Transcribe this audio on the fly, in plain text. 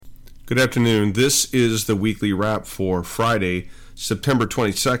Good afternoon. This is the weekly wrap for Friday, September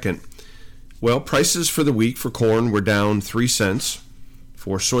 22nd. Well, prices for the week for corn were down 3 cents.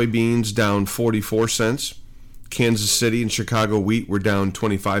 For soybeans, down 44 cents. Kansas City and Chicago wheat were down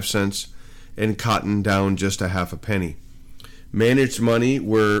 25 cents. And cotton down just a half a penny. Managed money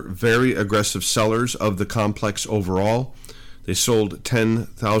were very aggressive sellers of the complex overall. They sold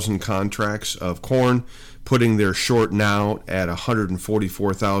 10,000 contracts of corn, putting their short now at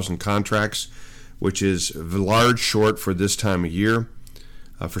 144,000 contracts, which is a large short for this time of year.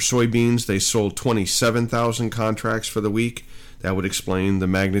 For soybeans, they sold 27,000 contracts for the week. That would explain the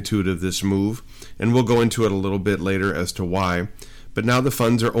magnitude of this move, and we'll go into it a little bit later as to why. But now the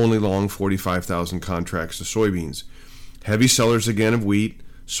funds are only long 45,000 contracts of soybeans. Heavy sellers again of wheat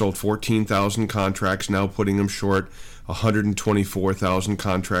sold 14,000 contracts, now putting them short 124,000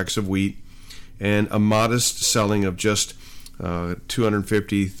 contracts of wheat, and a modest selling of just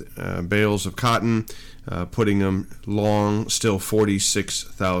 250 bales of cotton, putting them long still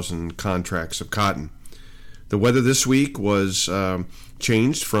 46,000 contracts of cotton. The weather this week was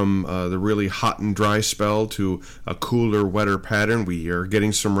changed from the really hot and dry spell to a cooler, wetter pattern. We are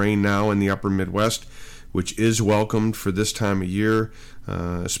getting some rain now in the upper Midwest, which is welcomed for this time of year,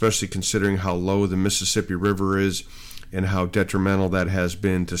 especially considering how low the Mississippi River is and how detrimental that has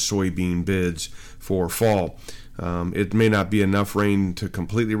been to soybean bids for fall. It may not be enough rain to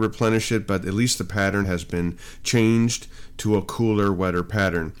completely replenish it, but at least the pattern has been changed to a cooler, wetter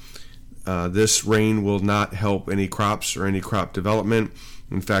pattern. This rain will not help any crops or any crop development.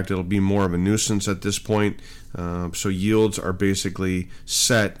 In fact, it'll be more of a nuisance at this point. So yields are basically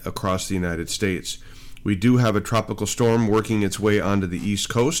set across the United States. We do have a tropical storm working its way onto the East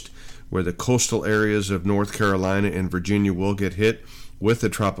Coast, where the coastal areas of North Carolina and Virginia will get hit with the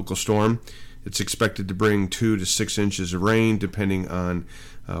tropical storm. It's expected to bring 2 to 6 inches of rain, depending on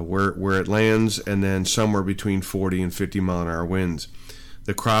where it lands, and then somewhere between 40 and 50 mile-an-hour winds.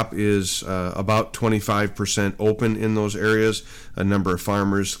 The crop is about 25% open in those areas. A number of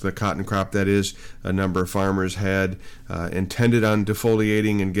farmers, the cotton crop that is, a number of farmers had intended on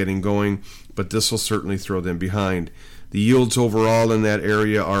defoliating and getting going, but this will certainly throw them behind. The yields overall in that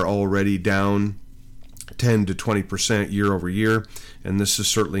area are already down 10 to 20% year over year, and this is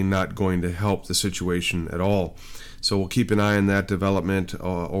certainly not going to help the situation at all. So we'll keep an eye on that development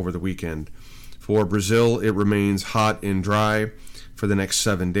over the weekend. For Brazil, it remains hot and dry for the next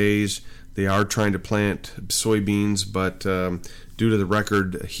 7 days. They are trying to plant soybeans, but due to the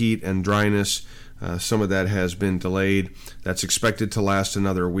record heat and dryness, some of that has been delayed. That's expected to last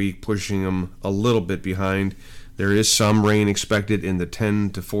another week, pushing them a little bit behind. There is some rain expected in the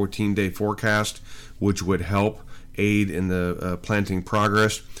 10 to 14 day forecast, which would help aid in the planting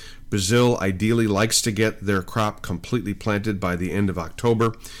progress. Brazil ideally likes to get their crop completely planted by the end of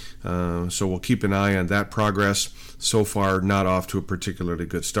October, so we'll keep an eye on that progress. So far, not off to a particularly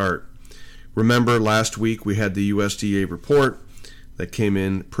good start. Remember, last week we had the USDA report that came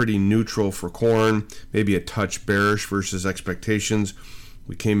in pretty neutral for corn, maybe a touch bearish versus expectations.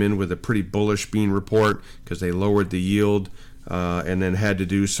 We came in with a pretty bullish bean report because they lowered the yield and then had to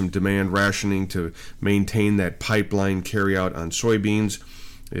do some demand rationing to maintain that pipeline carryout on soybeans.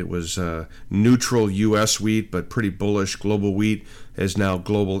 It was neutral U.S. wheat, but pretty bullish global wheat, as now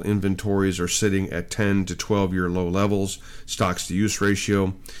global inventories are sitting at 10 to 12-year low levels, stocks-to-use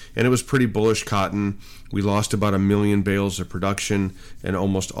ratio. And it was pretty bullish cotton. We lost about 1 million bales of production, and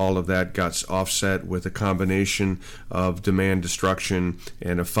almost all of that got offset with a combination of demand destruction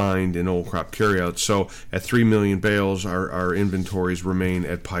and a find in old crop carryout. So at 3 million bales, our inventories remain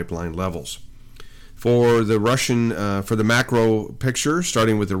at pipeline levels. For the for the macro picture,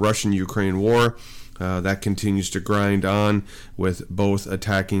 starting with the Russian-Ukraine war, that continues to grind on with both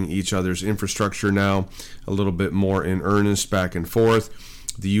attacking each other's infrastructure now a little bit more in earnest back and forth.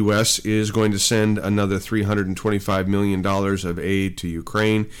 The U.S. is going to send another $325 million of aid to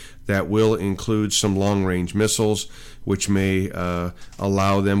Ukraine. That will include some long-range missiles, which will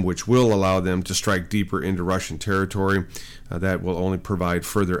allow them to strike deeper into Russian territory. That will only provide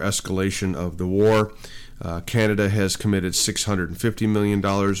further escalation of the war. Canada has committed $650 million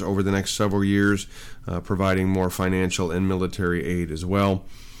over the next several years, providing more financial and military aid as well.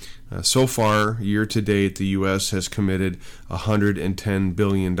 So far, year to date, the U.S. has committed $110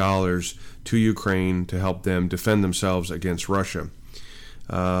 billion to Ukraine to help them defend themselves against Russia.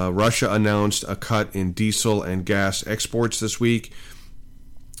 Russia announced a cut in diesel and gas exports this week.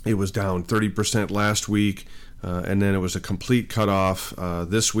 It was down 30% last week, and then it was a complete cutoff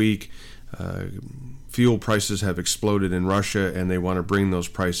this week. Fuel prices have exploded in Russia, and they want to bring those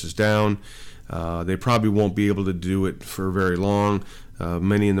prices down. They probably won't be able to do it for very long.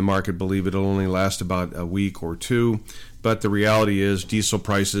 Many in the market believe it'll only last about a week or two, but the reality is diesel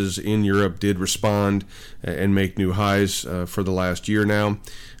prices in Europe did respond and make new highs for the last year now,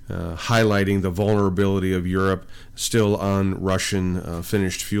 highlighting the vulnerability of Europe still on Russian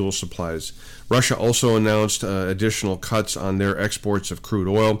finished fuel supplies. Russia also announced additional cuts on their exports of crude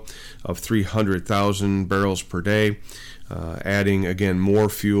oil of 300,000 barrels per day, adding again more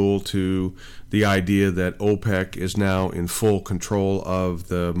fuel to the idea that OPEC is now in full control of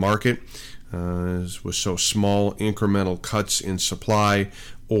the market. With so small incremental cuts in supply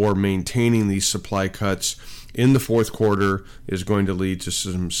or maintaining these supply cuts in the fourth quarter is going to lead to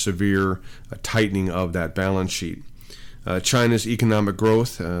some severe tightening of that balance sheet. China's economic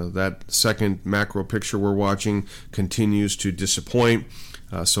growth, that second macro picture we're watching, continues to disappoint.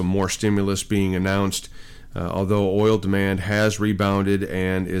 So more stimulus being announced, although oil demand has rebounded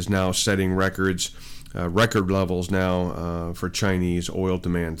and is now setting record levels now for Chinese oil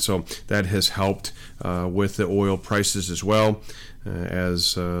demand. So that has helped with the oil prices as well,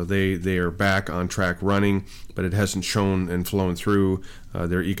 as they are back on track running, but it hasn't shown and flown through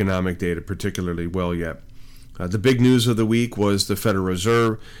their economic data particularly well yet. The big news of the week was the Federal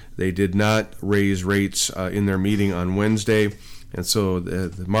Reserve. They did not raise rates in their meeting on Wednesday, and so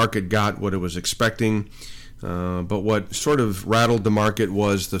the market got what it was expecting. But what sort of rattled the market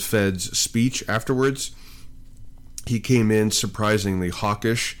was the Fed's speech afterwards. He came in surprisingly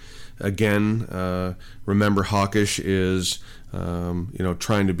hawkish. Again, remember, hawkish is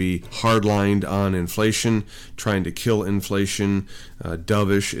trying to be hardlined on inflation, trying to kill inflation.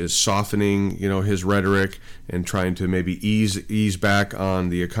 Dovish is softening, his rhetoric and trying to maybe ease back on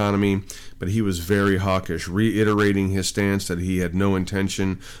the economy. But he was very hawkish, reiterating his stance that he had no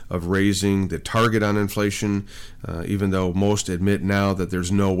intention of raising the target on inflation, even though most admit now that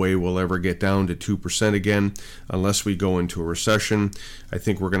there's no way we'll ever get down to 2% again unless we go into a recession. I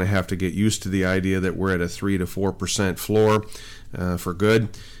think we're going to have to get used to the idea that we're at a 3 to 4% floor for good.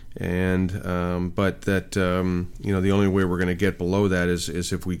 And but that the only way we're going to get below that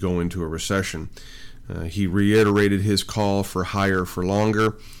is if we go into a recession. He reiterated his call for higher for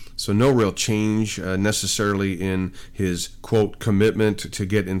longer. So no real change necessarily in his, quote, commitment to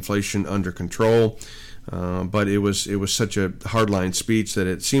get inflation under control. But it was such a hardline speech that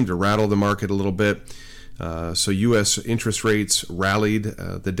it seemed to rattle the market a little bit. So U.S. interest rates rallied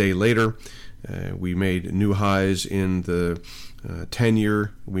the day later. We made new highs in the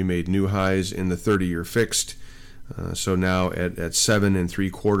 10-year. We made new highs in the 30-year fixed. So now at 7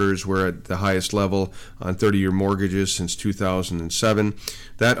 3/4, we're at the highest level on 30-year mortgages since 2007.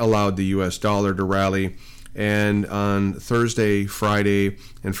 That allowed the U.S. dollar to rally. And on Thursday, Friday,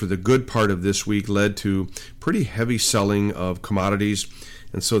 and for the good part of this week led to pretty heavy selling of commodities.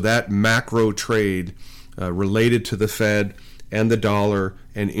 And so that macro trade related to the Fed and the dollar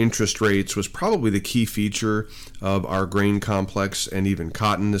and interest rates was probably the key feature of our grain complex and even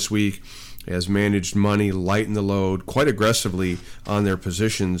cotton this week, as managed money lightened the load quite aggressively on their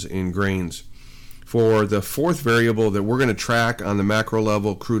positions in grains. For the fourth variable that we're going to track on the macro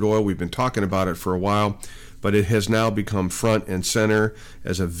level, crude oil, we've been talking about it for a while, but it has now become front and center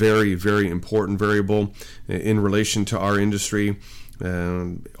as a very, very important variable in relation to our industry.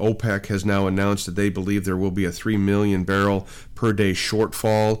 OPEC has now announced that they believe there will be a 3 million barrel per day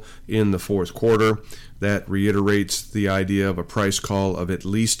shortfall in the fourth quarter. That reiterates the idea of a price call of at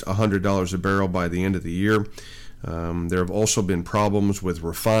least $100 a barrel by the end of the year. There have also been problems with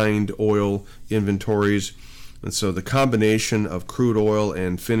refined oil inventories. And so the combination of crude oil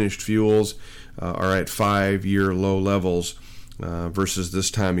and finished fuels are at 5-year low levels versus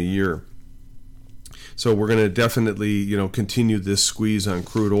this time of year. So we're going to definitely, continue this squeeze on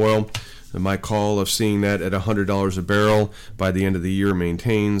crude oil. And my call of seeing that at $100 a barrel by the end of the year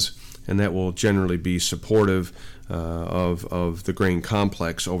maintains, and that will generally be supportive of the grain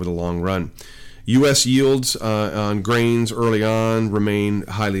complex over the long run. U.S. yields on grains early on remain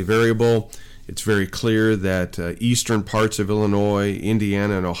highly variable. It's very clear that eastern parts of Illinois,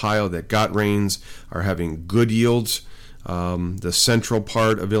 Indiana, and Ohio that got rains are having good yields. The central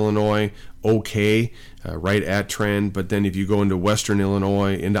part of Illinois, okay, right at trend. But then if you go into western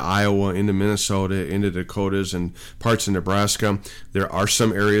Illinois, into Iowa, into Minnesota, into Dakotas, and parts of Nebraska, there are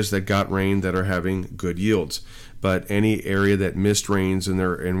some areas that got rain that are having good yields. But any area that missed rains and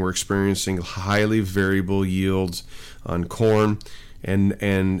we're experiencing highly variable yields on corn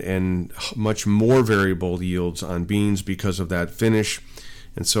and much more variable yields on beans because of that finish.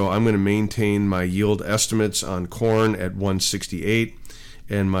 And so I'm going to maintain my yield estimates on corn at 168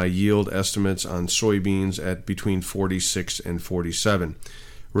 and my yield estimates on soybeans at between 46 and 47.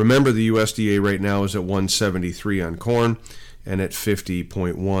 Remember, the USDA right now is at 173 on corn, and at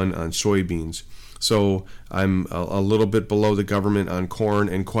 50.1 on soybeans. So I'm a little bit below the government on corn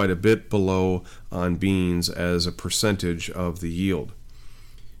and quite a bit below on beans as a percentage of the yield.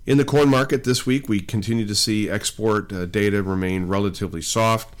 In the corn market this week, we continue to see export data remain relatively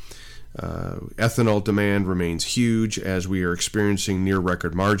soft. Ethanol demand remains huge as we are experiencing near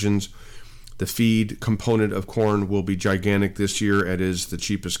record margins. The feed component of corn will be gigantic this year. It is the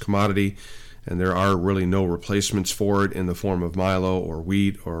cheapest commodity, and there are really no replacements for it in the form of milo or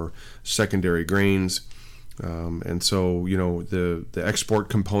wheat or secondary grains. And so, the export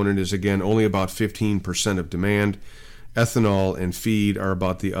component is, again, only about 15% of demand. Ethanol and feed are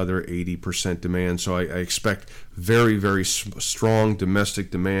about the other 80% demand. So I expect very, very strong domestic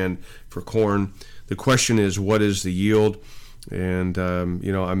demand for corn. The question is, what is the yield? And,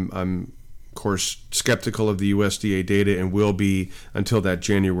 I'm of course, skeptical of the USDA data and will be until that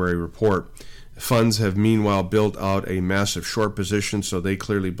January report. Funds have meanwhile built out a massive short position, so they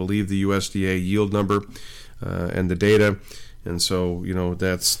clearly believe the USDA yield number and the data. And so,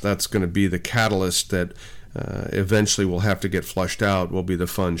 that's going to be the catalyst that eventually will have to get flushed out, will be the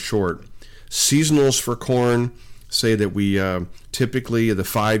funds short. Seasonals for corn say that we typically, the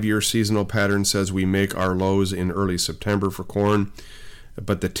 5-year seasonal pattern says we make our lows in early September for corn.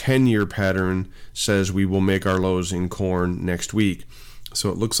 But the 10-year pattern says we will make our lows in corn next week. So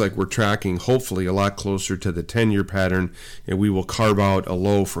it looks like we're tracking, hopefully, a lot closer to the 10-year pattern, and we will carve out a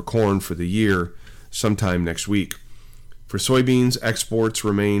low for corn for the year sometime next week. For soybeans, exports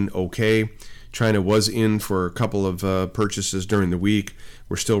remain okay. China was in for a couple of purchases during the week.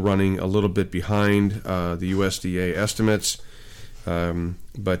 We're still running a little bit behind the USDA estimates,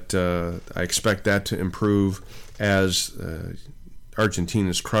 but I expect that to improve as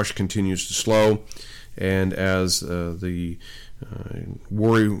Argentina's crush continues to slow, and as the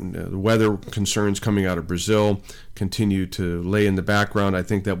weather concerns coming out of Brazil continue to lay in the background. I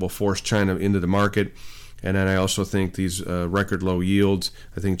think that will force China into the market. And then I also think these record low yields,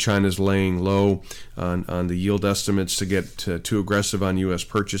 I think China's laying low on the yield estimates to get too aggressive on U.S.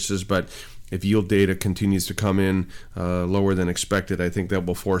 purchases. But if yield data continues to come in lower than expected, I think that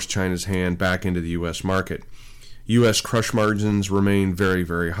will force China's hand back into the U.S. market. U.S. crush margins remain very,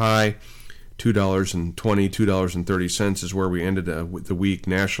 very high. $2.20, $2.30 is where we ended the week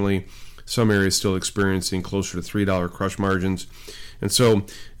nationally. Some areas still experiencing closer to $3 crush margins. And so,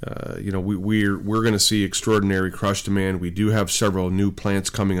 we're going to see extraordinary crush demand. We do have several new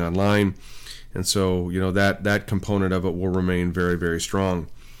plants coming online. And so, that component of it will remain very, very strong.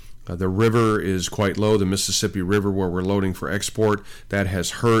 The river is quite low. The Mississippi River, where we're loading for export, that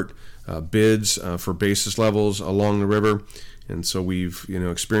has hurt bids for basis levels along the river. And so we've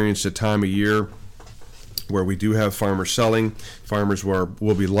experienced a time of year where we do have farmers selling. Farmers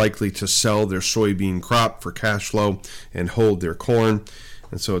will be likely to sell their soybean crop for cash flow and hold their corn.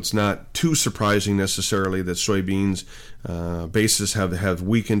 And so it's not too surprising necessarily that soybeans bases have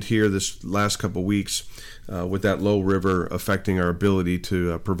weakened here this last couple of weeks with that low river affecting our ability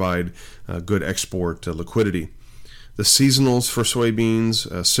to provide good export liquidity. The seasonals for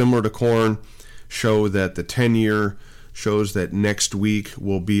soybeans, similar to corn, show that the 10-year shows that next week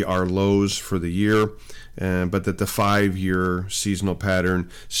will be our lows for the year, but that the 5-year seasonal pattern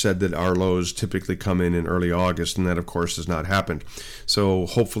said that our lows typically come in early August, and that, of course, has not happened. So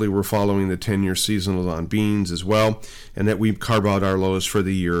hopefully we're following the 10-year seasonal on beans as well, and that we carve out our lows for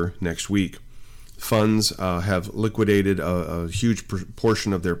the year next week. Funds have liquidated a huge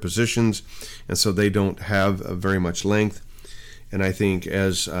portion of their positions, and so they don't have very much length. And I think,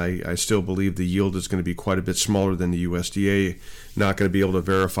 as I still believe the yield is going to be quite a bit smaller than the USDA, not going to be able to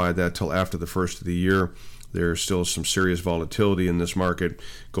verify that till after the first of the year. There's still some serious volatility in this market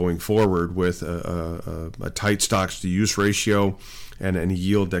going forward with a tight stocks-to-use ratio and a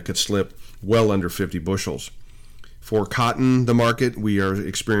yield that could slip well under 50 bushels. For cotton, the market, we are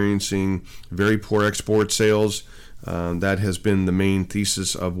experiencing very poor export sales. That has been the main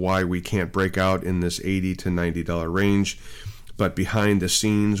thesis of why we can't break out in this $80 to $90 range. But behind the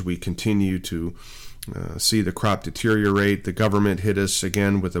scenes, we continue to see the crop deteriorate. The government hit us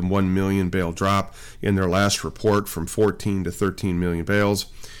again with a 1 million bale drop in their last report from 14 to 13 million bales.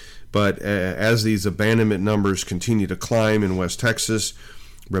 But as these abandonment numbers continue to climb in West Texas,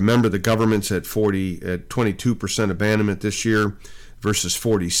 remember the government's at 22% abandonment this year versus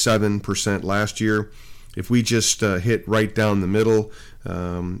 47% last year. If we just hit right down the middle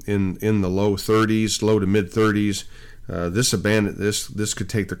in the low 30s, low to mid 30s, this could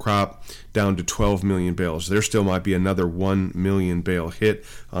take the crop down to 12 million bales. There still might be another 1 million bale hit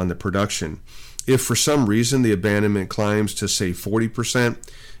on the production. If for some reason the abandonment climbs to say 40%,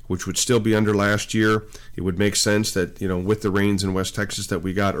 which would still be under last year. It would make sense that, with the rains in West Texas that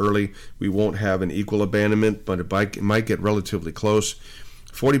we got early, we won't have an equal abandonment, but it might get relatively close.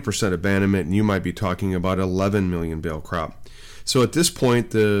 40% abandonment, and you might be talking about 11 million bale crop. So at this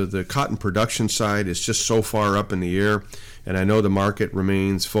point, the cotton production side is just so far up in the air, and I know the market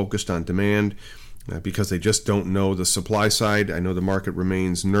remains focused on demand because they just don't know the supply side. I know the market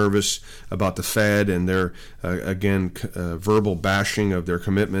remains nervous about the Fed and their, verbal bashing of their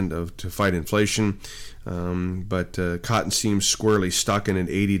commitment to fight inflation. But cotton seems squarely stuck in an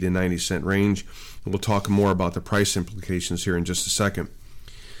 80 to 90 cent range. We'll talk more about the price implications here in just a second.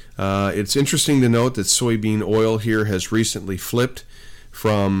 It's interesting to note that soybean oil here has recently flipped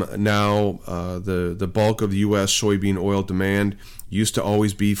from now the bulk of the U.S. soybean oil demand used to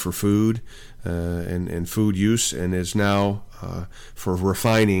always be for food and food use, and is now for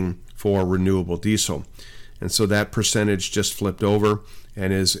refining for renewable diesel. And so that percentage just flipped over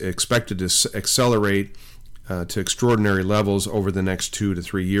and is expected to accelerate to extraordinary levels over the next 2 to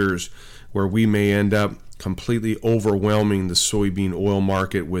 3 years, where we may end up completely overwhelming the soybean oil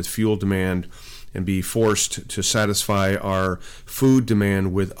market with fuel demand and be forced to satisfy our food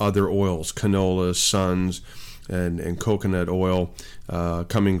demand with other oils, canola, suns, and coconut oil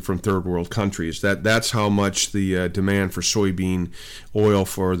coming from third world countries. That's how much the demand for soybean oil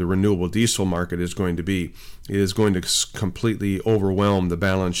for the renewable diesel market is going to be. It is going to completely overwhelm the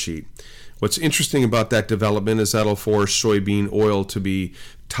balance sheet. What's interesting about that development is that'll force soybean oil to be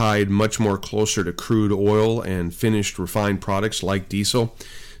tied much more closer to crude oil and finished refined products like diesel.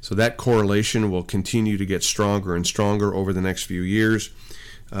 So that correlation will continue to get stronger and stronger over the next few years.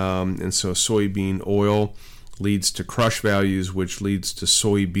 And so soybean oil leads to crush values, which leads to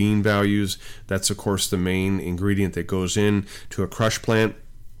soybean values. That's, of course, the main ingredient that goes in to a crush plant.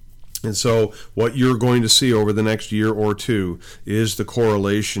 And so what you're going to see over the next year or two is the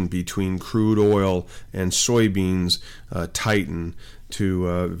correlation between crude oil and soybeans tighten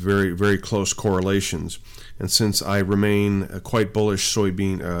to very, very close correlations. And since I remain quite bullish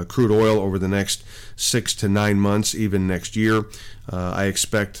crude oil over the next 6 to 9 months, even next year, I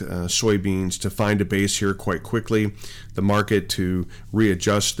expect soybeans to find a base here quite quickly, the market to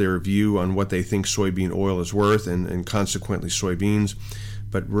readjust their view on what they think soybean oil is worth, and consequently soybeans.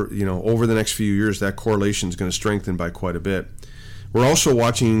 But over the next few years, that correlation is going to strengthen by quite a bit. We're also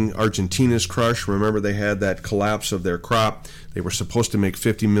watching Argentina's crush. Remember, they had that collapse of their crop. They were supposed to make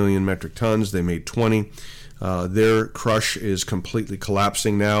 50 million metric tons. They made 20. Their crush is completely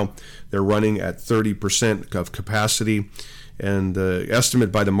collapsing now. They're running at 30% of capacity. And the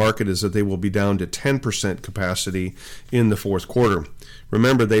estimate by the market is that they will be down to 10% capacity in the fourth quarter.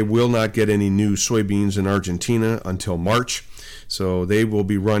 Remember, they will not get any new soybeans in Argentina until March. So they will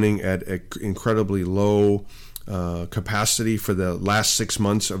be running at an incredibly low capacity for the last 6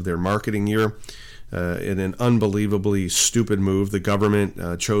 months of their marketing year. In an unbelievably stupid move, the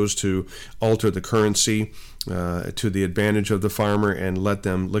government chose to alter the currency to the advantage of the farmer and let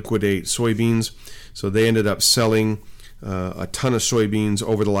them liquidate soybeans. So they ended up selling a ton of soybeans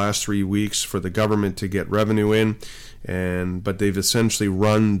over the last 3 weeks for the government to get revenue in, but they've essentially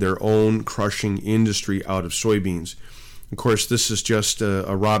run their own crushing industry out of soybeans. Of course, this is just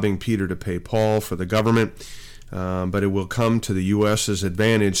a robbing Peter to pay Paul for the government, but it will come to the U.S.'s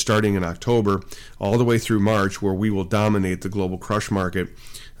advantage starting in October all the way through March, where we will dominate the global crush market,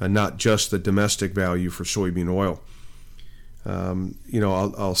 not just the domestic value for soybean oil.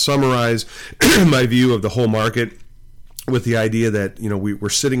 I'll summarize my view of the whole market with the idea that we're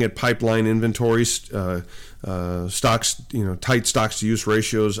sitting at pipeline inventories, stocks, tight stocks to use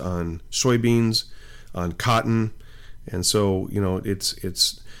ratios on soybeans, on cotton. And so,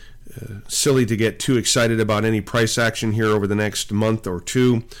 it's silly to get too excited about any price action here over the next month or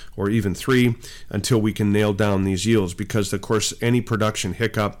two or even 3 until we can nail down these yields, because, of course, any production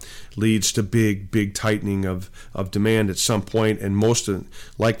hiccup leads to big tightening of demand at some point, and most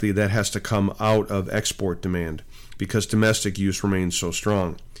likely that has to come out of export demand because domestic use remains so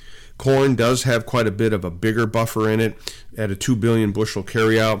strong. Corn does have quite a bit of a bigger buffer in it. At a 2 billion bushel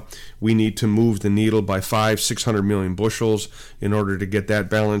carryout, we need to move the needle by 600 million bushels in order to get that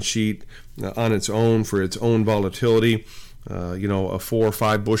balance sheet on its own for its own volatility. A 4 or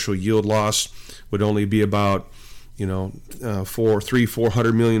 5 bushel yield loss would only be about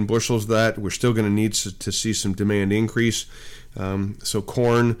 400 million bushels of that. We're still going to need to see some demand increase. So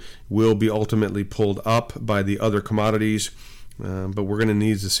corn will be ultimately pulled up by the other commodities. But we're going to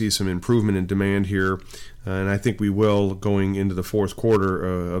need to see some improvement in demand here, and I think we will going into the fourth quarter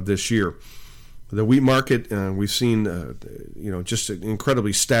of this year. The wheat market, we've seen, just an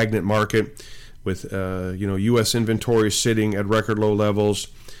incredibly stagnant market with, U.S. inventory sitting at record low levels.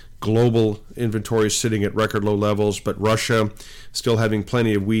 global inventory is sitting at record low levels, but Russia still having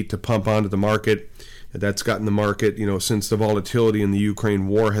plenty of wheat to pump onto the market. That's gotten the market, since the volatility in the Ukraine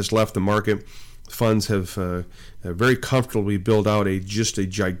war has left the market, funds have very comfortably built out just a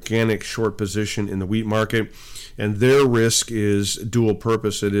gigantic short position in the wheat market, and their risk is dual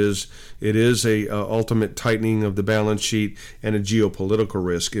purpose. It is a ultimate tightening of the balance sheet and a geopolitical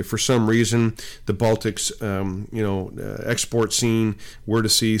risk. If for some reason the Baltics export scene were to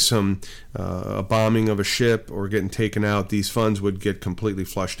see some a bombing of a ship or getting taken out, these funds would get completely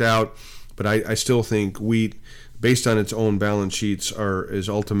flushed out. But I still think wheat, based on its own balance sheets, is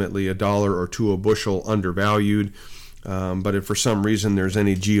ultimately $1 or $2 a bushel undervalued. But if for some reason there's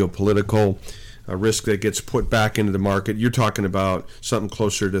any geopolitical risk that gets put back into the market, you're talking about something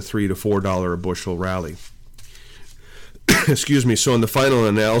closer to $3 to $4 a bushel rally. Excuse me. So in the final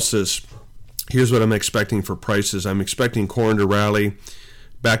analysis, here's what I'm expecting for prices. I'm expecting corn to rally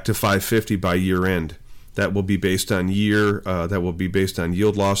back to $5.50 by year end. That will be based on yield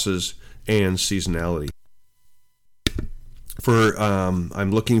losses and seasonality.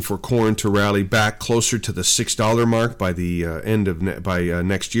 I'm looking for corn to rally back closer to the $6 mark by the end of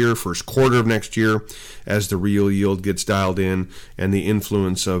next year, first quarter of next year, as the real yield gets dialed in and the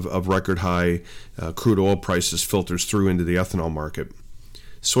influence of record high crude oil prices filters through into the ethanol market.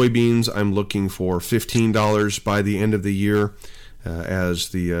 Soybeans, I'm looking for $15 by the end of the year. As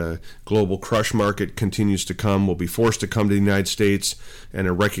the global crush market continues to come, will be forced to come to the United States, and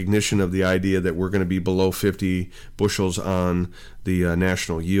a recognition of the idea that we're going to be below 50 bushels on the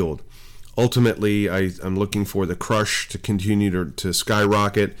national yield. Ultimately, I'm looking for the crush to continue to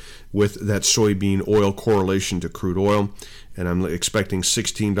skyrocket with that soybean oil correlation to crude oil, and I'm expecting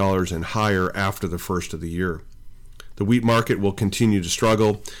 $16 and higher after the first of the year. The wheat market will continue to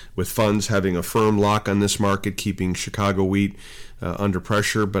struggle, with funds having a firm lock on this market, keeping Chicago wheat under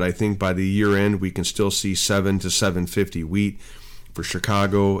pressure. But I think by the year end, we can still see $7 to $7.50 wheat for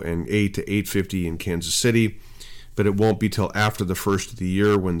Chicago and $8 to $8.50 in Kansas City. But it won't be till after the first of the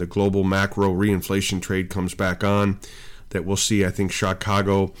year, when the global macro reinflation trade comes back on, that we'll see, I think,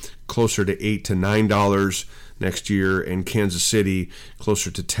 Chicago closer to $8 to $9 next year, and Kansas City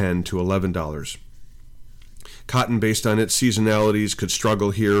closer to $10 to $11. Cotton, based on its seasonalities, could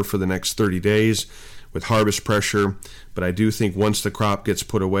struggle here for the next 30 days with harvest pressure, but I do think once the crop gets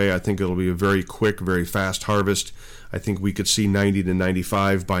put away, I think it'll be a very quick, very fast harvest. I think we could see 90 to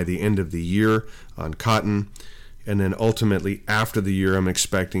 95 by the end of the year on cotton, and then ultimately after the year, I'm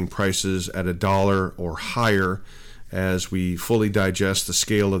expecting prices at $1 or higher as we fully digest the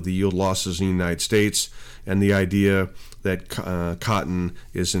scale of the yield losses in the United States and the idea that cotton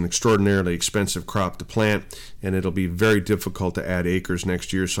is an extraordinarily expensive crop to plant, and it'll be very difficult to add acres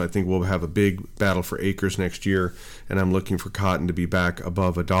next year. So I think we'll have a big battle for acres next year, and I'm looking for cotton to be back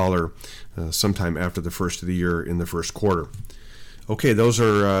above $1 sometime after the first of the year in the first quarter. Okay, those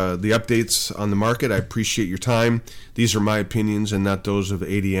are the updates on the market. I appreciate your time. These are my opinions and not those of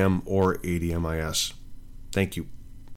ADM or ADMIS. Thank you.